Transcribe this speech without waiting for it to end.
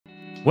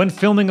When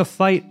filming a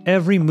fight,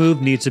 every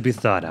move needs to be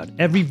thought out,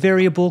 every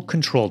variable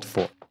controlled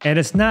for. And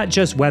it's not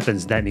just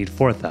weapons that need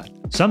forethought.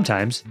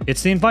 Sometimes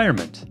it's the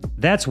environment.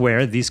 That's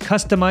where these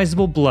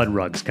customizable blood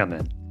rugs come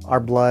in. Our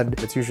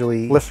blood, it's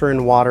usually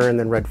glycerin, water, and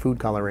then red food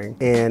coloring,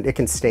 and it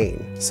can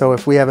stain. So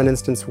if we have an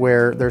instance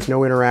where there's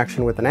no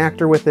interaction with an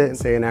actor with it,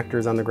 say an actor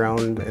is on the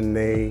ground and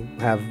they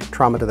have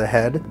trauma to the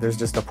head, there's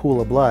just a pool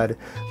of blood,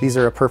 these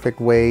are a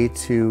perfect way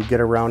to get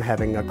around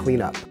having a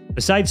cleanup.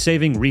 Besides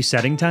saving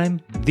resetting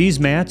time, these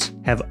mats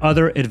have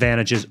other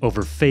advantages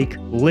over fake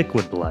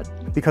liquid blood.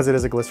 Because it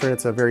is a glycerin,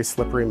 it's a very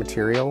slippery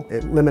material.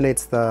 It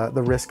eliminates the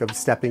risk of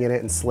stepping in it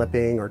and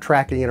slipping or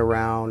tracking it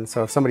around.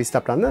 So if somebody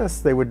stepped on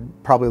this, they would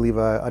probably leave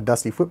a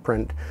dusty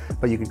footprint,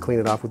 but you could clean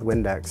it off with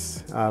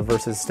Windex.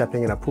 Versus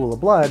stepping in a pool of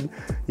blood,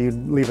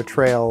 you'd leave a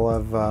trail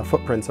of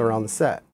footprints around the set.